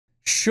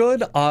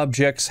Should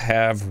objects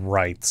have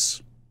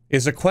rights?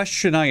 Is a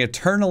question I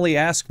eternally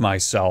ask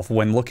myself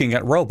when looking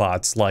at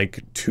robots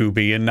like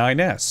 2B and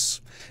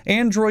 9S,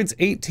 androids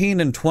 18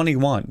 and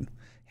 21,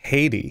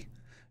 Haiti,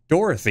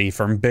 Dorothy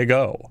from Big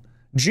O,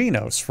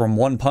 Genos from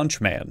One Punch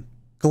Man,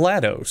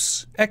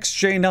 GLaDOS,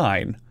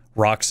 XJ9,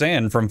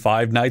 Roxanne from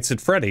Five Nights at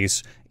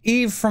Freddy's,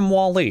 Eve from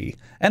Wall-E,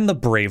 and the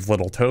brave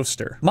little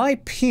toaster. My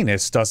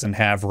penis doesn't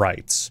have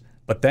rights.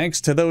 But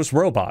thanks to those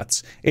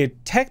robots,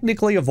 it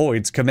technically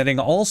avoids committing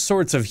all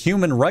sorts of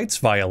human rights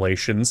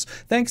violations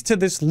thanks to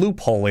this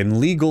loophole in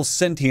legal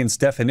sentience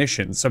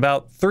definitions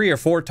about 3 or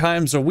 4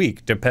 times a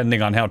week,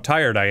 depending on how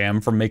tired I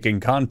am from making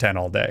content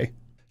all day.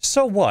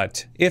 So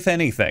what, if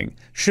anything,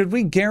 should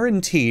we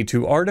guarantee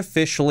to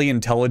artificially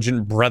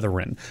intelligent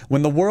brethren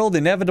when the world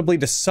inevitably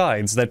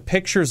decides that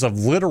pictures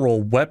of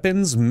literal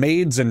weapons,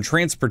 maids, and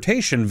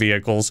transportation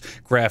vehicles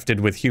grafted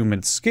with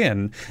human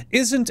skin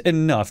isn't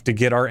enough to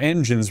get our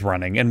engines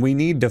running, and we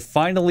need to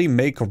finally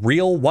make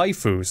real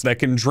waifus that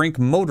can drink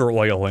motor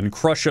oil and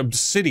crush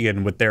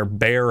obsidian with their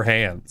bare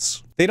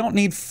hands? They don't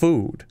need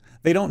food.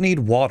 They don't need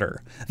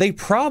water. They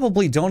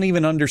probably don't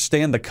even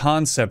understand the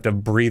concept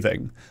of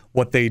breathing.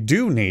 What they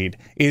do need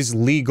is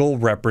legal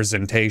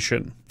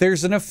representation.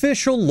 There's an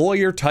official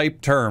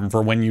lawyer-type term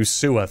for when you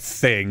sue a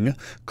thing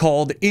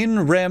called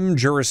in rem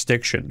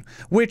jurisdiction,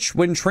 which,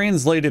 when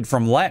translated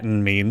from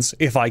Latin, means,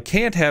 if I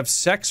can't have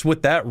sex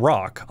with that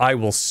rock, I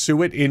will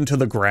sue it into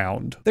the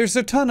ground. There's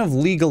a ton of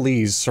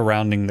legalese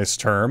surrounding this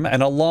term,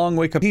 and a long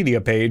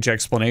Wikipedia page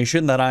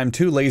explanation that I'm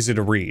too lazy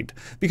to read,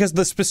 because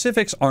the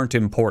specifics aren't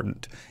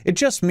important. It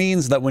just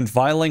means that when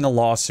filing a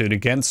lawsuit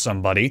against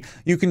somebody,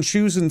 you can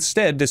choose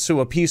instead to sue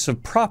a piece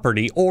of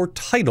property or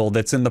title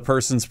that's in the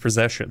person's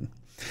possession.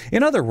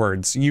 In other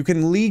words, you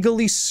can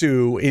legally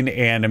sue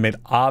inanimate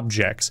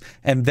objects,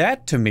 and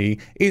that to me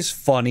is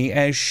funny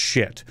as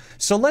shit.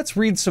 So let's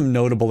read some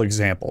notable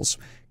examples.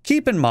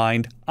 Keep in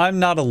mind, I'm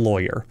not a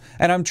lawyer,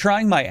 and I'm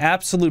trying my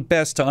absolute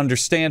best to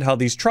understand how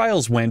these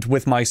trials went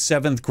with my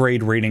 7th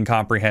grade reading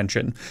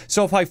comprehension.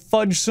 So if I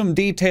fudge some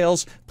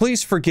details,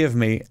 please forgive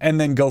me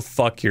and then go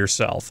fuck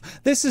yourself.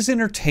 This is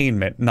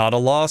entertainment, not a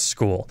law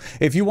school.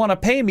 If you want to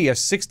pay me a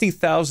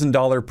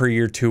 $60,000 per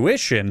year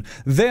tuition,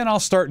 then I'll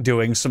start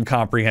doing some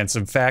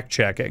comprehensive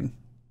fact-checking.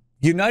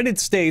 United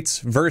States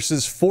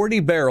versus 40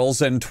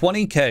 barrels and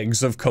 20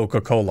 kegs of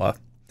Coca-Cola.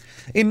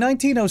 In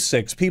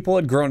 1906, people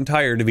had grown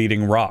tired of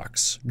eating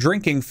rocks,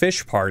 drinking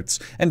fish parts,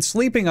 and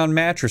sleeping on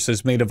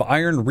mattresses made of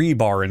iron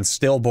rebar and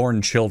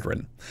stillborn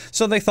children.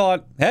 So they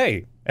thought,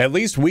 hey, at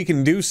least we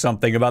can do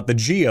something about the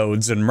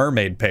geodes and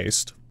mermaid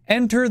paste.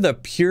 Enter the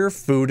Pure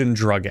Food and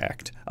Drug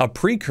Act, a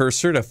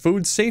precursor to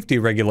food safety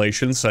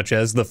regulations such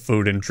as the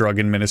Food and Drug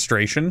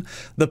Administration,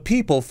 the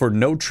People for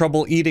No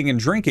Trouble Eating and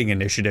Drinking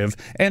Initiative,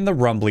 and the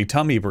Rumbly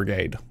Tummy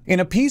Brigade. In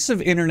a piece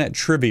of internet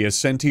trivia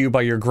sent to you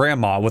by your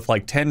grandma with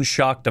like 10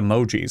 shocked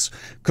emojis,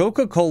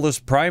 Coca-Cola's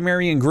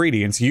primary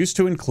ingredients used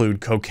to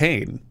include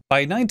cocaine.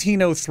 By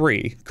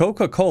 1903,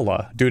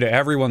 Coca-Cola, due to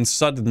everyone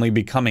suddenly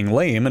becoming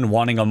lame and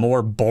wanting a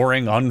more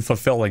boring,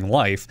 unfulfilling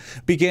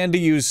life, began to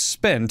use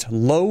spent,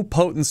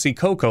 low-potency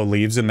cocoa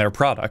leaves in their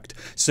product,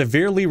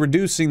 severely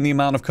reducing the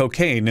amount of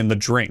cocaine in the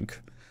drink.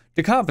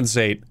 To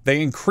compensate,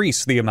 they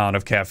increased the amount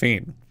of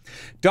caffeine.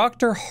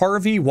 Dr.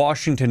 Harvey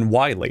Washington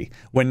Wiley,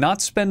 when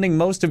not spending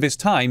most of his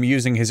time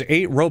using his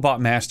 8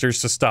 robot masters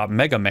to stop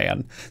Mega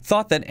Man,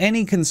 thought that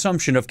any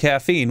consumption of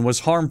caffeine was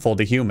harmful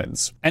to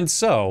humans. And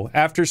so,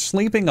 after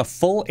sleeping a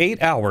full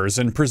 8 hours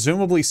and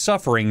presumably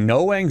suffering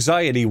no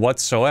anxiety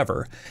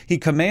whatsoever, he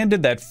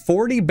commanded that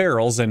 40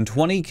 barrels and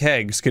 20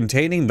 kegs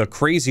containing the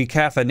crazy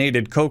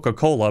caffeinated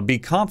Coca-Cola be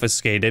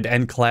confiscated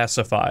and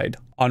classified.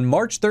 On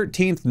March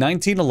 13,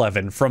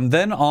 1911, from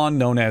then on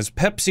known as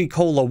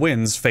Pepsi-Cola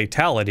Wins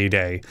Fatality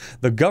Day,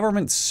 the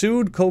government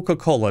sued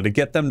Coca-Cola to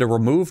get them to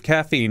remove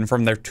caffeine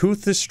from their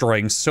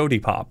tooth-destroying Sody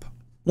Pop.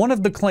 One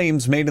of the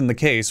claims made in the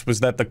case was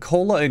that the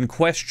cola in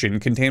question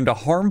contained a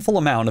harmful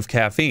amount of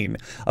caffeine,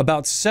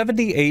 about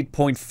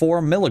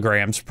 78.4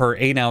 milligrams per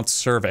 8-ounce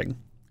serving.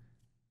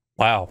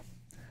 Wow.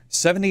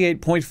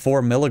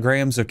 78.4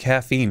 milligrams of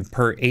caffeine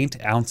per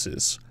 8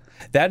 ounces.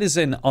 That is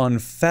an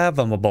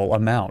unfathomable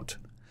amount.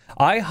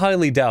 I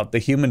highly doubt the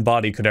human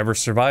body could ever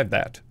survive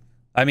that.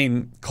 I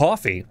mean,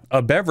 coffee,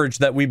 a beverage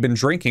that we've been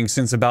drinking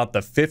since about the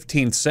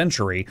 15th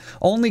century,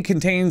 only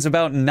contains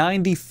about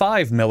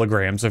 95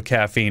 milligrams of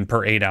caffeine per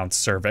 8-ounce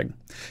serving.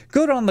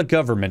 Good on the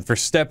government for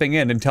stepping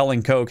in and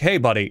telling Coke, hey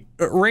buddy,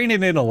 rein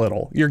it in a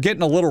little, you're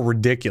getting a little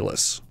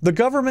ridiculous. The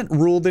government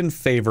ruled in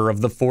favor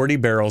of the 40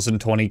 barrels and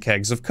 20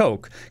 kegs of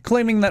Coke,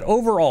 claiming that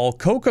overall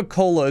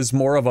Coca-Cola is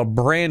more of a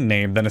brand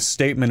name than a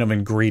statement of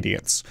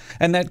ingredients,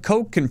 and that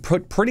Coke can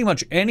put pretty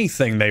much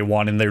anything they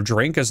want in their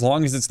drink as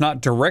long as it's not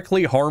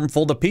directly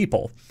harmful to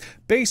people.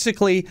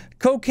 Basically,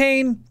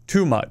 cocaine,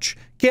 too much.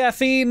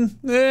 Caffeine,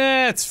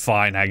 it's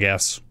fine, I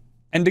guess.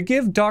 And to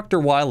give Dr.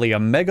 Wiley a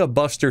Mega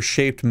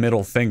Buster-shaped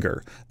middle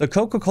finger, the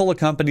Coca-Cola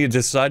company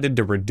decided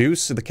to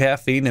reduce the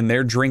caffeine in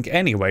their drink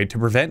anyway to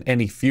prevent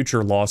any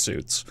future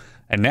lawsuits.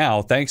 And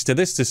now, thanks to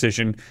this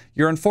decision,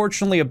 you're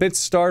unfortunately a bit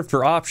starved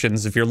for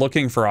options if you're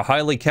looking for a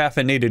highly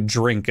caffeinated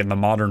drink in the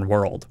modern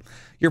world.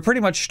 You're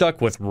pretty much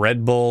stuck with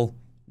Red Bull,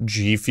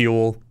 G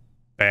Fuel,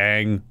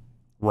 Bang,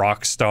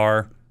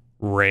 Rockstar,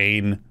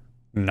 Reign,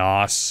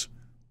 NOS,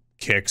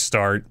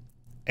 Kickstart,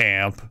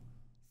 Amp,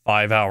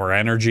 5 Hour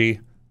Energy,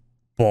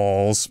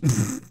 Balls,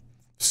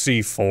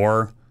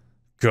 C4,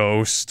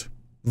 Ghost,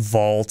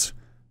 Vault,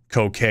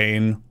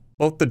 Cocaine,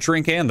 both the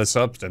drink and the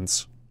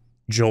substance,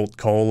 Jolt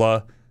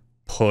Cola,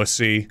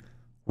 Pussy,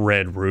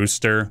 Red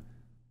Rooster,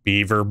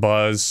 Beaver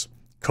Buzz,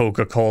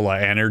 Coca-Cola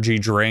Energy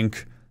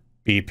Drink,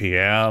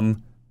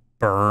 BPM,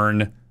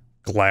 Burn,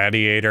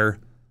 Gladiator,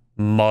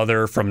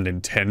 Mother from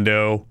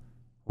Nintendo,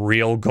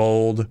 Real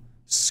Gold,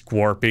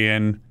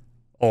 Scorpion,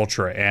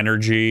 Ultra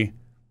Energy,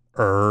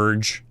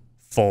 Urge,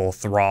 Full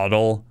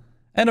Throttle,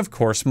 and of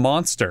course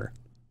Monster.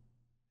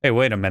 Hey,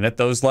 wait a minute,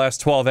 those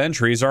last 12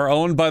 entries are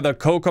owned by the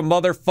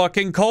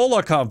Coca-motherfucking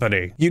Cola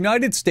Company.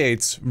 United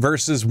States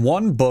versus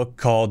one book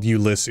called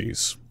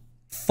Ulysses.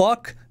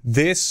 Fuck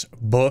this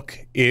book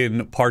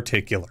in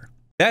particular.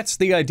 That's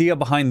the idea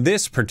behind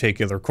this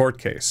particular court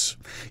case.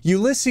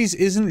 Ulysses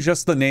isn't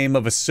just the name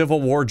of a Civil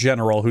War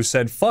general who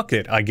said, fuck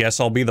it, I guess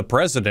I'll be the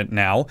president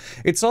now.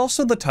 It's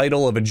also the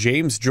title of a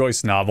James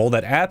Joyce novel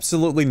that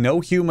absolutely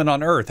no human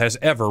on Earth has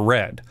ever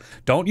read.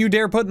 Don't you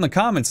dare put in the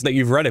comments that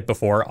you've read it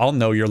before, I'll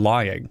know you're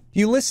lying.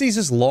 Ulysses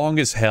is long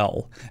as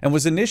hell, and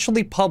was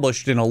initially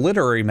published in a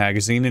literary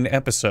magazine in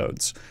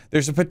episodes.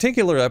 There's a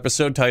particular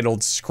episode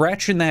titled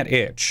Scratchin' That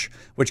Itch,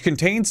 which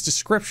contains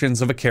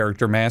descriptions of a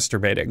character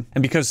masturbating.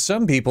 And because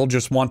some people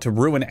just want to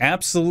ruin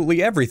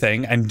absolutely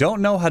everything and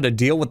don't know how to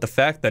deal with the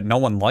fact that no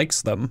one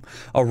likes them,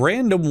 a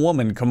random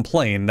woman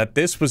complained that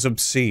this was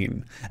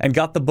obscene and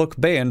got the book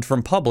banned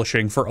from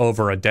publishing for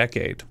over a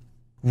decade.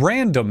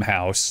 Random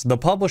House, the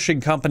publishing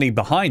company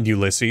behind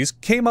Ulysses,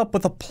 came up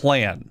with a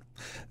plan.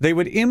 They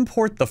would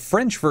import the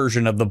French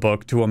version of the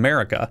book to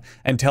America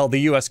and tell the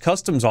US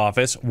Customs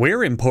Office,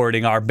 we're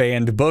importing our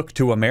banned book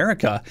to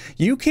America.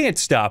 You can't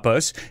stop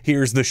us.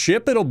 Here's the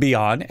ship it'll be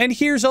on, and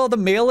here's all the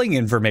mailing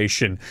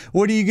information.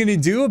 What are you gonna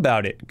do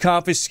about it?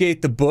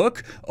 Confiscate the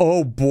book?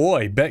 Oh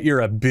boy, bet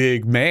you're a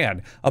big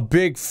man. A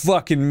big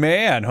fucking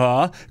man,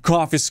 huh?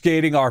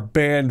 Confiscating our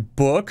banned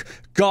book?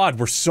 God,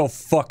 we're so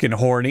fucking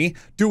horny.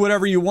 Do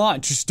whatever you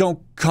want, just don't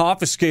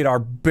confiscate our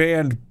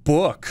banned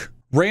book.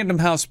 Random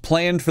House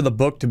planned for the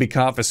book to be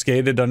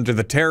confiscated under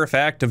the Tariff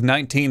Act of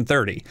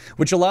 1930,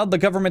 which allowed the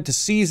government to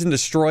seize and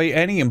destroy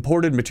any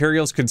imported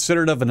materials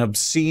considered of an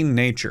obscene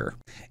nature.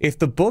 If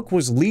the book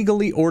was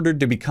legally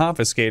ordered to be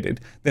confiscated,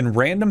 then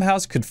Random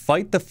House could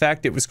fight the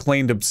fact it was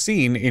claimed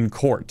obscene in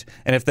court,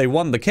 and if they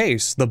won the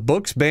case, the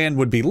book's ban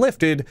would be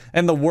lifted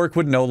and the work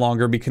would no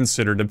longer be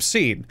considered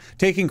obscene,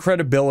 taking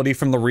credibility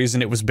from the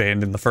reason it was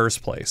banned in the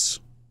first place.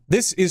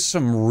 This is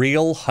some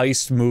real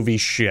heist movie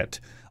shit.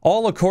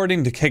 All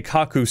according to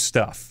Keikaku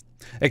stuff.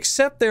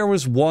 Except there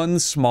was one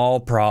small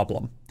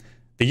problem.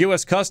 The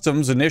US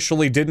Customs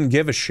initially didn't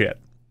give a shit.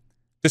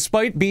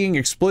 Despite being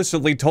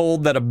explicitly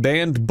told that a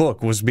banned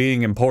book was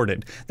being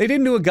imported, they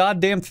didn't do a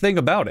goddamn thing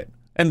about it.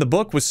 And the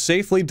book was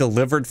safely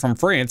delivered from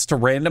France to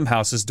Random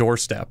House's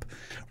doorstep.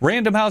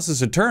 Random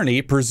House's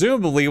attorney,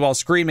 presumably while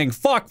screaming,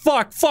 fuck,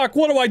 fuck, fuck,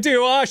 what do I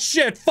do? Ah,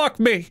 shit, fuck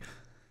me,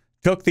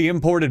 took the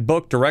imported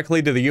book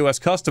directly to the US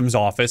Customs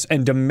Office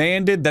and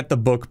demanded that the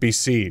book be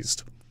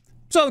seized.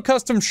 So the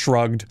Customs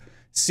shrugged,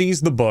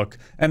 seized the book,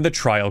 and the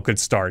trial could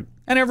start.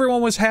 And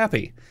everyone was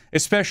happy,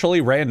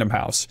 especially Random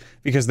House,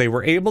 because they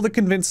were able to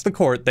convince the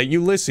court that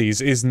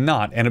Ulysses is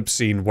not an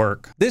obscene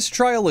work. This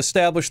trial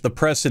established the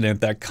precedent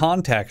that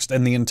context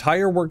and the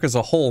entire work as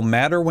a whole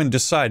matter when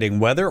deciding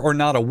whether or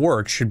not a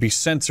work should be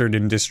censored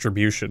in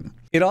distribution.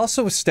 It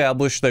also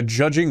established that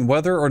judging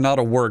whether or not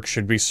a work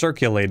should be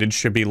circulated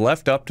should be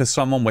left up to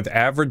someone with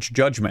average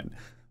judgment,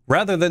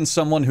 rather than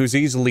someone who's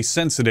easily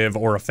sensitive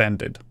or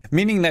offended.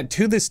 Meaning that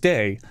to this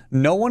day,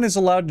 no one is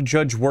allowed to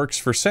judge works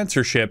for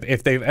censorship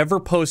if they've ever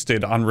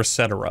posted on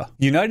Recetera.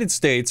 United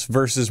States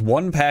versus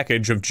one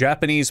package of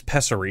Japanese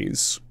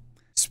pessaries.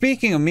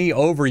 Speaking of me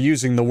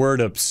overusing the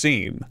word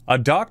obscene, a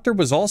doctor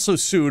was also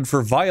sued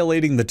for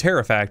violating the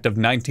Tariff Act of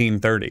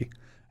 1930.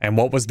 And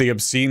what was the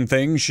obscene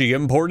thing she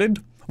imported?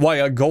 Why,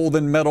 a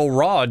golden metal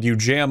rod you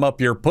jam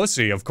up your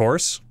pussy, of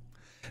course.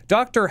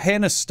 Dr.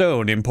 Hannah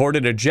Stone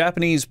imported a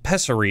Japanese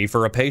pessary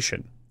for a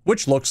patient,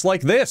 which looks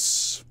like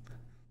this.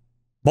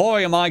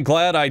 Boy, am I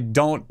glad I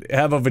don't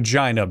have a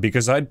vagina,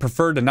 because I'd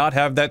prefer to not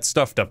have that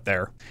stuffed up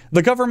there.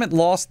 The government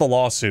lost the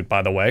lawsuit,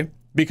 by the way,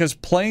 because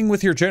playing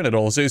with your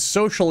genitals is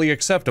socially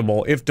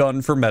acceptable if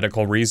done for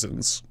medical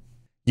reasons.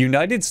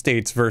 United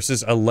States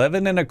versus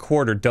 11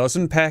 1/4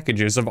 dozen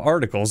packages of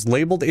articles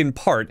labeled in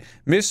part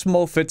Miss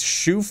Moffat's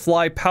shoe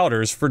fly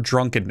powders for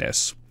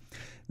drunkenness.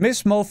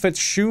 Miss Moffat's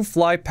Shoe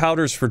Fly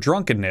Powders for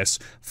Drunkenness,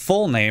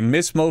 full name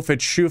Miss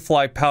Moffat's Shoe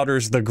Fly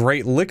Powders the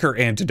Great Liquor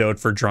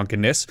Antidote for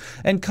Drunkenness,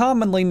 and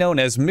commonly known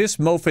as Miss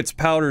Moffat's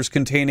Powders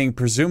containing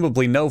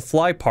presumably no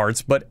fly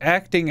parts but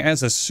acting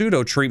as a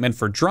pseudo-treatment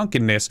for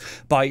drunkenness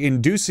by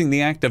inducing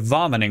the act of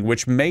vomiting,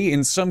 which may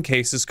in some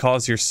cases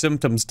cause your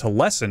symptoms to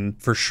lessen,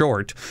 for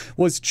short,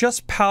 was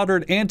just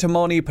powdered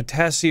antimony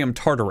potassium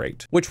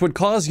tartarate, which would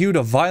cause you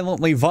to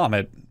violently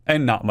vomit,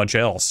 and not much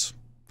else.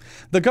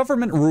 The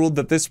government ruled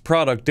that this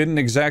product didn't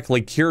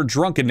exactly cure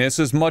drunkenness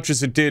as much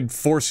as it did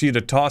force you to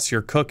toss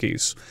your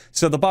cookies,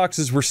 so the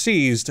boxes were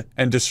seized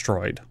and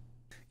destroyed.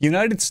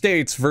 United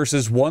States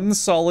versus one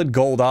solid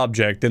gold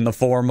object in the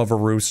form of a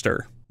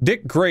rooster.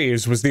 Dick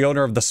Graves was the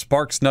owner of the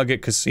Sparks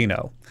Nugget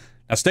Casino.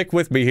 Now stick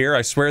with me here,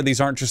 I swear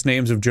these aren't just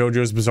names of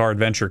JoJo's Bizarre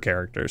Adventure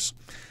characters.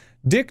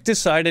 Dick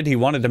decided he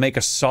wanted to make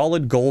a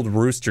solid gold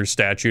rooster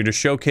statue to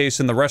showcase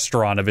in the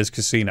restaurant of his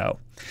casino.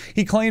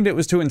 He claimed it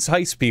was to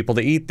entice people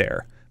to eat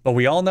there, but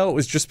we all know it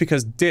was just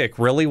because Dick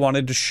really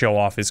wanted to show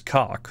off his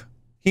cock.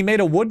 He made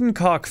a wooden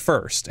cock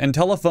first and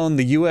telephoned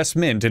the US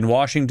Mint in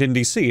Washington,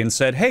 D.C. and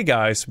said, "Hey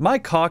guys, my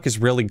cock is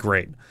really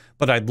great,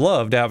 but I'd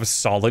love to have a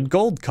solid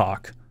gold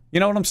cock." You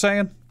know what I'm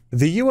saying?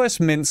 The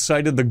US Mint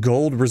cited the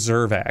Gold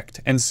Reserve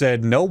Act and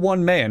said no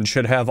one man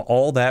should have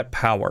all that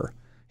power.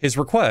 His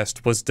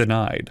request was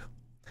denied.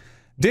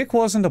 Dick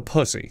wasn't a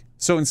pussy,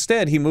 so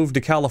instead he moved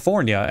to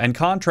California and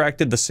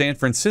contracted the San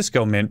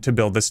Francisco Mint to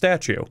build the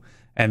statue.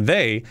 And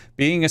they,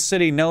 being a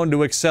city known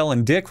to excel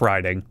in dick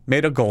riding,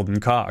 made a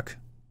golden cock.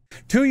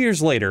 2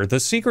 years later,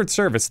 the Secret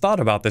Service thought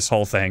about this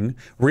whole thing,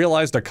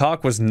 realized a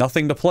cock was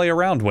nothing to play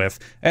around with,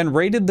 and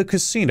raided the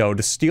casino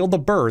to steal the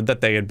bird that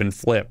they had been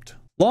flipped.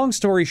 Long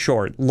story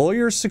short,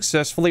 lawyers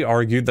successfully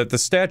argued that the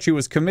statue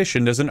was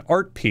commissioned as an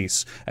art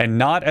piece and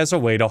not as a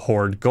way to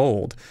hoard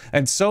gold.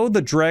 And so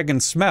the dragon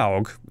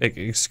Smaug,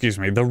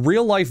 the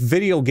real-life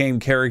video game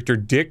character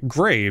Dick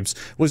Graves,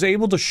 was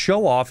able to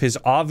show off his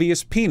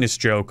obvious penis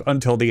joke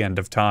until the end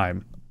of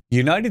time.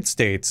 United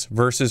States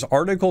versus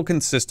article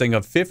consisting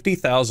of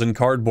 50,000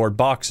 cardboard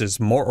boxes,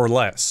 more or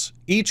less,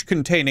 each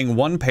containing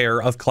one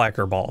pair of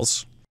clacker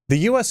balls.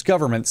 The US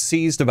government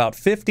seized about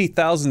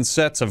 50,000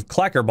 sets of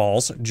clacker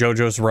balls,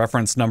 JoJo's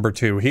reference number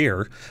 2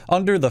 here,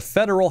 under the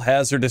Federal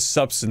Hazardous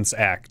Substance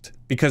Act,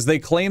 because they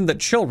claimed that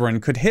children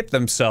could hit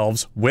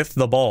themselves with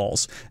the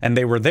balls, and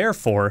they were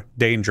therefore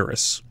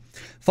dangerous.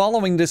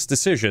 Following this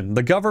decision,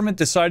 the government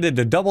decided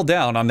to double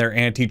down on their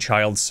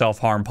anti-child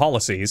self-harm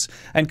policies,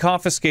 and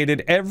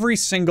confiscated every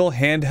single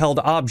handheld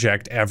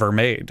object ever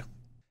made.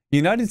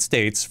 United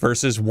States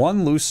versus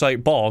one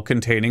lucite ball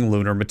containing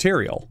lunar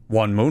material,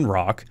 one moon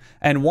rock,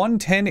 and one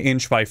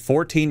 10-inch by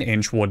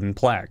 14-inch wooden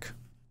plaque.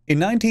 In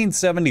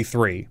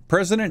 1973,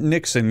 President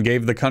Nixon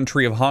gave the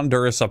country of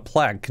Honduras a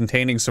plaque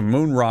containing some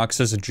moon rocks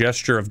as a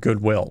gesture of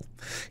goodwill.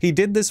 He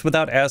did this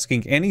without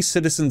asking any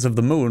citizens of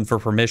the moon for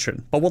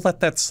permission, but we'll let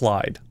that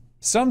slide.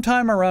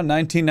 Sometime around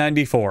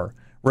 1994,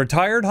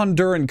 retired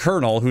Honduran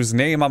colonel, whose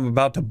name I'm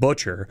about to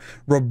butcher,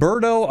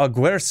 Roberto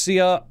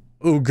Aguircia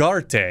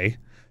Ugarte,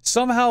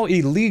 somehow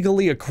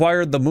illegally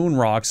acquired the moon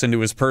rocks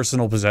into his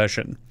personal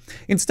possession.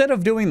 Instead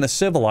of doing the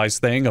civilized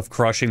thing of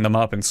crushing them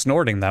up and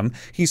snorting them,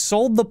 he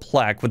sold the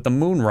plaque with the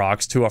moon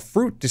rocks to a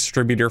fruit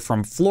distributor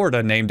from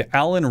Florida named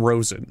Alan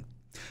Rosen.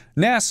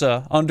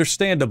 NASA,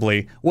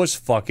 understandably, was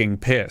fucking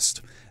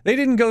pissed. They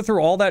didn't go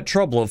through all that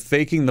trouble of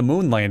faking the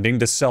moon landing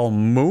to sell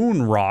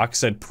moon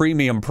rocks at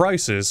premium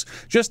prices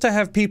just to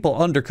have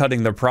people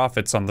undercutting their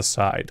profits on the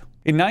side.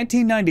 In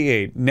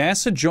 1998,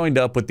 NASA joined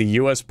up with the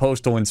U.S.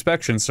 Postal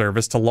Inspection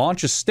Service to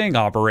launch a sting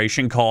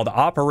operation called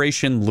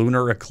Operation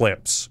Lunar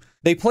Eclipse.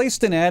 They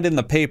placed an ad in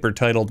the paper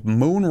titled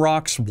 "Moon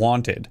Rocks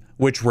Wanted,"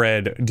 which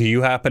read, "Do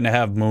you happen to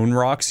have moon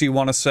rocks you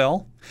want to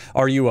sell?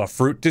 Are you a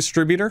fruit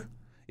distributor?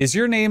 Is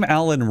your name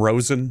Alan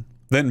Rosen?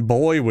 Then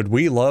boy would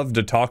we love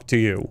to talk to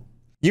you."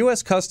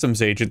 U.S.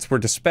 Customs agents were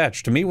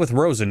dispatched to meet with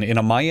Rosen in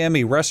a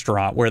Miami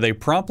restaurant where they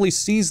promptly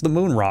seized the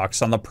moon rocks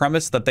on the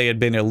premise that they had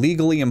been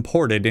illegally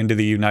imported into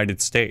the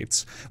United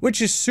States, which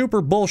is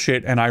super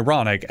bullshit and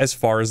ironic as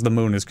far as the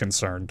moon is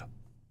concerned.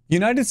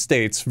 United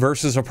States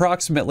versus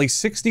approximately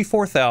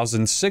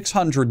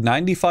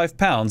 64,695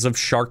 pounds of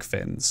shark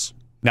fins.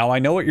 Now I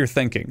know what you're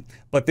thinking,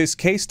 but this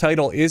case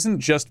title isn't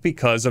just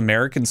because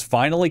Americans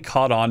finally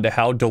caught on to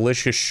how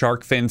delicious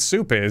shark fin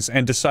soup is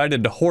and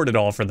decided to hoard it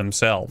all for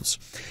themselves.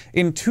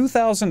 In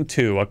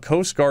 2002, a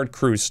Coast Guard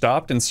crew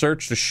stopped and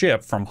searched a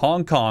ship from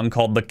Hong Kong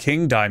called the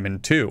King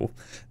Diamond II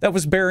that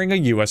was bearing a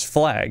US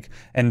flag,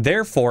 and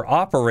therefore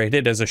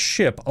operated as a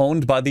ship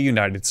owned by the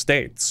United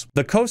States.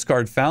 The Coast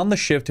Guard found the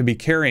ship to be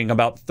carrying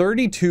about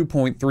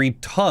 32.3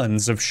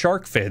 tons of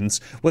shark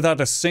fins without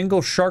a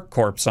single shark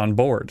corpse on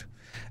board.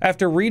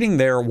 After reading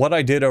their What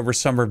I Did Over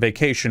Summer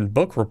Vacation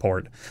book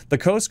report, the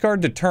Coast Guard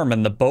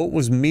determined the boat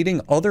was meeting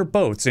other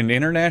boats in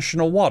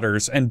international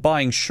waters and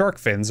buying shark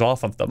fins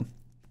off of them.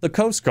 The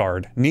Coast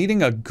Guard,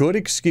 needing a good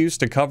excuse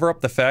to cover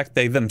up the fact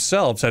they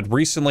themselves had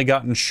recently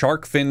gotten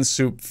shark fin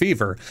soup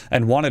fever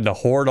and wanted to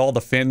hoard all the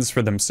fins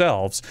for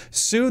themselves,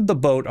 sued the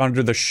boat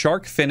under the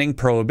Shark Finning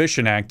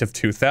Prohibition Act of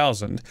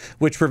 2000,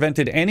 which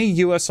prevented any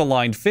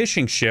U.S.-aligned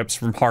fishing ships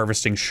from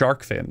harvesting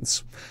shark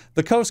fins.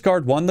 The Coast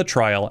Guard won the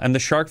trial, and the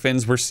shark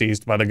fins were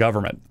seized by the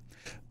government.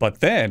 But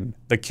then,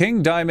 the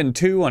King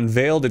Diamond II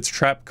unveiled its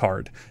trap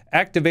card,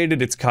 activated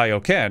its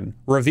Kaioken,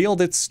 revealed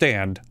its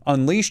stand,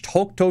 unleashed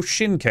Hokuto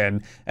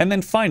Shinken, and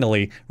then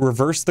finally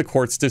reversed the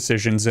court's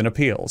decisions in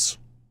appeals.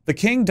 The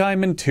King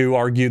Diamond II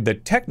argued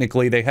that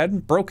technically they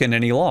hadn't broken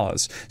any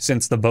laws,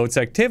 since the boat's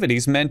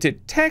activities meant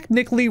it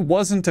technically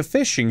wasn't a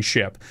fishing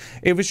ship.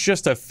 It was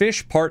just a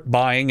fish part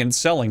buying and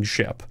selling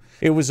ship.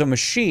 It was a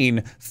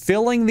machine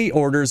filling the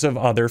orders of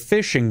other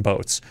fishing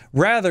boats,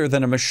 rather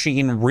than a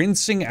machine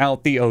rinsing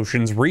out the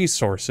ocean's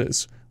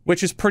resources,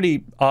 which is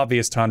pretty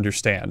obvious to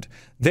understand.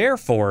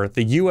 Therefore,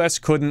 the US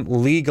couldn't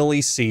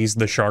legally seize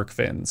the shark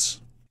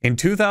fins. In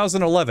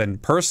 2011,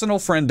 personal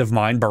friend of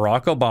mine,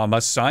 Barack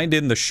Obama, signed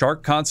in the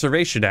Shark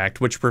Conservation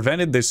Act, which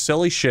prevented this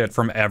silly shit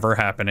from ever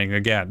happening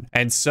again.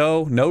 And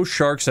so, no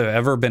sharks have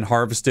ever been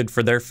harvested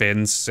for their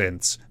fins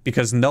since,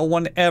 because no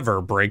one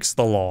ever breaks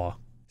the law.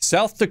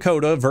 South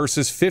Dakota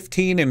versus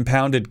 15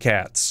 impounded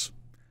cats.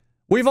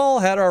 We've all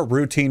had our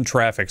routine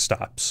traffic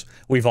stops.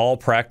 We've all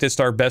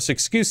practiced our best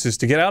excuses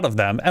to get out of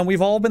them, and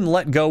we've all been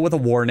let go with a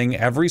warning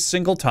every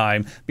single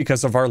time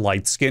because of our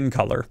light skin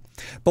color.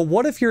 But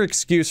what if your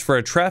excuse for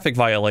a traffic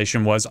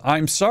violation was,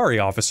 "I'm sorry,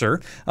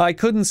 officer, I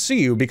couldn't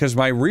see you because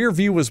my rear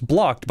view was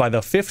blocked by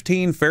the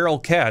 15 feral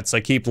cats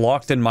I keep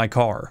locked in my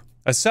car"?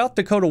 A South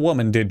Dakota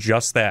woman did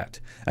just that,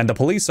 and the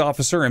police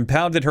officer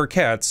impounded her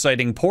cats,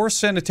 citing poor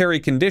sanitary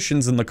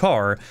conditions in the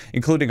car,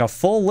 including a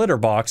full litter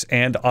box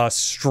and a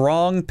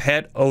strong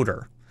pet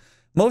odor.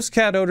 Most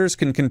cat owners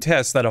can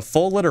contest that a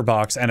full litter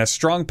box and a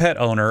strong pet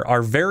owner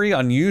are very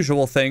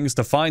unusual things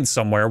to find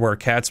somewhere where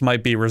cats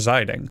might be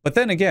residing. But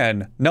then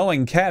again,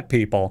 knowing cat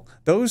people,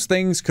 those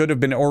things could have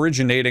been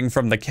originating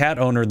from the cat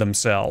owner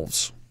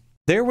themselves.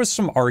 There was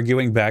some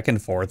arguing back and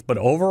forth, but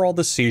overall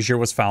the seizure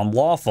was found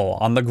lawful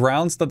on the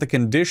grounds that the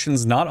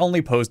conditions not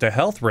only posed a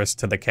health risk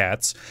to the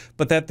cats,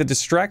 but that the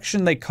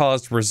distraction they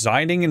caused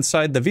residing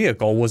inside the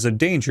vehicle was a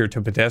danger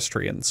to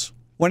pedestrians.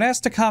 When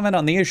asked to comment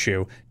on the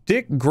issue,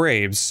 Dick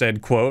Graves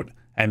said, quote,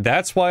 "And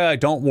that's why I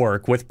don't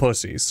work with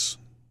pussies."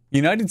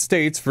 United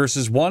States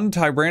versus one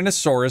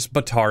Tyrannosaurus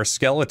Bataar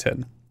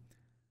skeleton.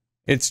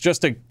 It's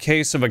just a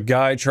case of a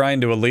guy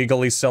trying to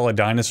illegally sell a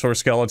dinosaur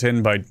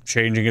skeleton by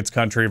changing its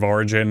country of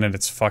origin, and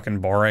it's fucking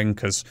boring,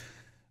 because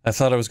I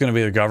thought it was going to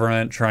be the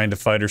government trying to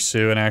fight or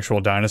sue an actual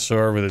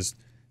dinosaur with his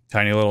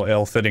tiny little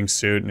ill-fitting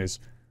suit and his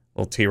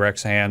little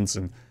T-Rex hands,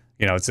 and,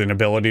 you know, its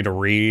inability to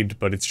read,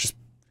 but it's just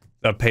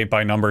a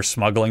paint-by-number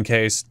smuggling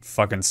case.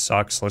 Fucking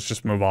sucks. Let's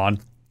just move on.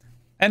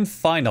 And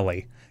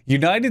finally,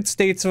 United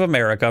States of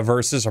America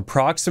versus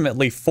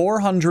approximately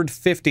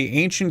 450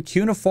 ancient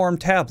cuneiform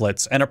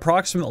tablets and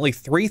approximately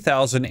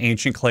 3,000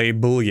 ancient clay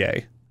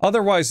bullae,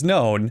 otherwise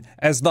known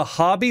as the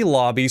Hobby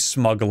Lobby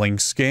smuggling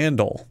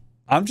scandal.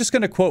 I'm just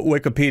going to quote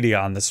Wikipedia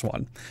on this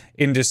one.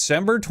 In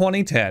December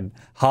 2010,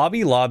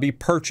 Hobby Lobby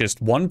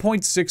purchased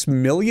 $1.6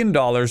 million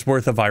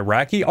worth of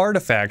Iraqi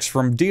artifacts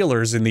from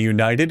dealers in the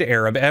United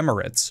Arab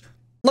Emirates.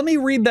 Let me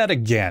read that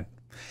again.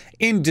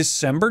 In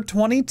December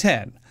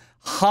 2010,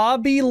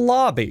 Hobby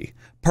Lobby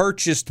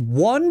purchased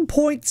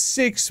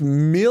 $1.6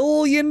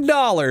 million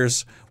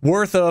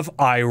worth of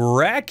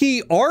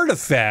Iraqi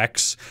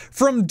artifacts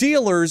from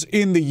dealers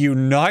in the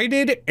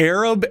United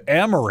Arab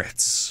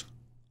Emirates.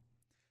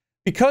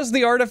 Because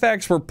the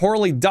artifacts were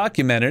poorly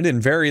documented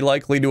and very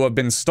likely to have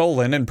been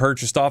stolen and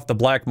purchased off the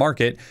black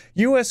market,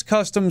 U.S.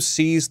 Customs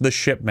seized the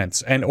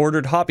shipments and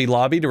ordered Hobby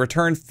Lobby to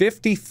return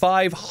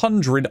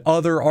 5,500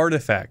 other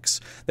artifacts.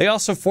 They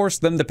also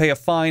forced them to pay a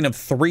fine of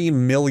 $3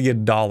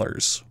 million.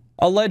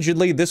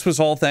 Allegedly, this was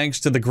all thanks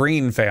to the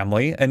Green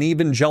family, an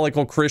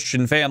evangelical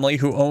Christian family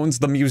who owns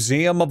the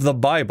Museum of the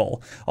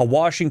Bible, a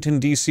Washington,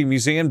 D.C.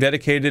 museum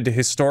dedicated to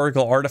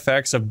historical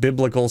artifacts of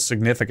biblical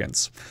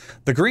significance.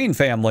 The Green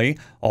family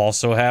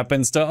also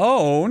happens to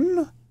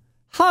own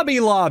Hobby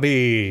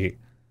Lobby.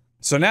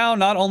 So now,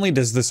 not only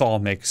does this all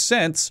make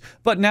sense,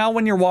 but now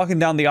when you're walking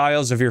down the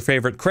aisles of your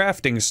favorite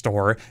crafting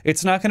store,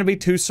 it's not going to be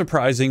too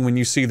surprising when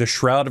you see the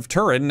Shroud of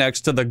Turin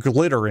next to the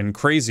glitter in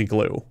Crazy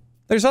Glue.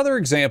 There's other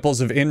examples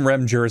of in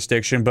rem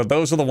jurisdiction, but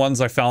those are the ones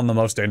I found the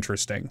most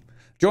interesting.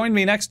 Join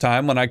me next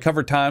time when I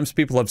cover times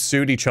people have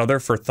sued each other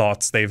for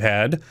thoughts they've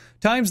had,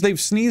 times they've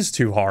sneezed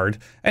too hard,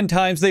 and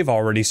times they've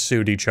already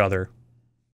sued each other.